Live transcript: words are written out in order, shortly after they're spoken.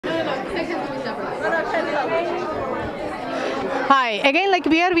Hi, again, like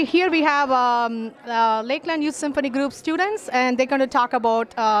we have Lakeland Youth Symphony Group students, and they're going to talk about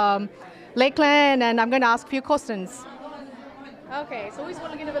Lakeland, and I'm going to ask a few questions. Okay, so who's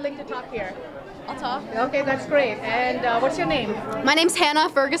willing to talk here? I'll talk. Okay, that's great. And what's your name? My name's Hannah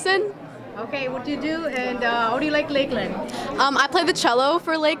Ferguson. Okay, what do you do, and how do you like Lakeland? I play the cello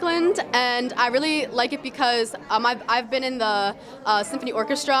for Lakeland, and I really like it because I've been in the Symphony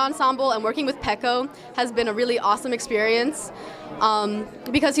Orchestra ensemble, and working with Pecco has been a really awesome experience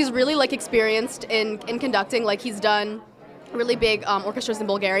because he's really experienced in conducting. He's done really big orchestras in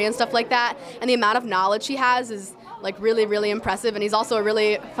Bulgaria and stuff like that, and the amount of knowledge he has is really impressive, and he's also a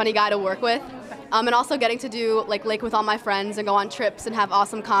really funny guy to work with. And also getting to do Lake with all my friends and go on trips and have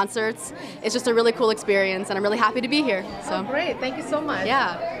awesome concerts. It's just a really cool experience, and I'm really happy to be here. So. Oh, great, thank you so much.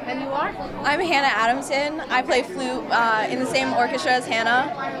 Yeah. And you are? I'm Hannah Adamson. I play flute in the same orchestra as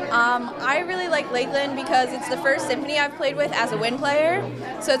Hannah. I really like Lakeland because it's the first symphony I've played with as a wind player,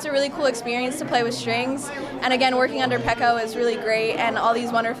 so it's a really cool experience to play with strings. And again, working under Pecco is really great, and all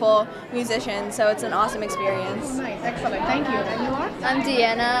these wonderful musicians, so it's an awesome experience. Nice, excellent, thank you. And you are? I'm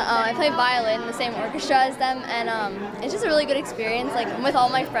Deanna. I play violin in the same orchestra as them, and it's just a really good experience. I'm with all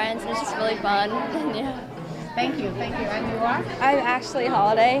my friends, and it's just really fun. Yeah. Thank you, thank you. And you are? I'm Ashley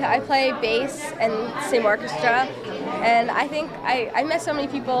Holiday. I play bass in the same orchestra, and I think I met so many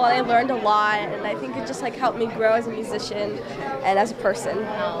people, and I learned a lot, and I think it just helped me grow as a musician and as a person.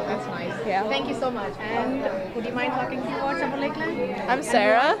 Oh, that's nice. Yeah. Thank you so much. And would you mind talking to us about Lakeland? I'm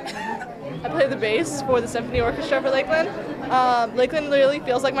Sarah. I play the bass for the Symphony Orchestra for Lakeland. Lakeland really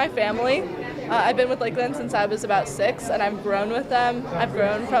feels like my family. I've been with Lakeland since I was about 6, and I've grown with them. I've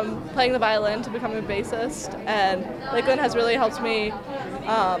grown from playing the violin to becoming a bassist, and Lakeland has really helped me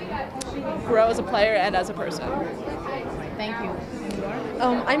grow as a player and as a person. Thank you.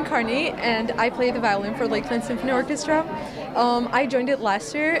 I'm Carney, and I play the violin for Lakeland Symphony Orchestra. I joined it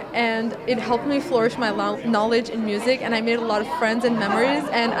last year, and it helped me flourish my knowledge in music, and I made a lot of friends and memories,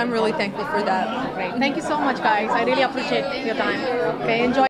 and I'm really thankful for that. Great. Thank you so much, guys. I really appreciate your time. Okay, enjoy.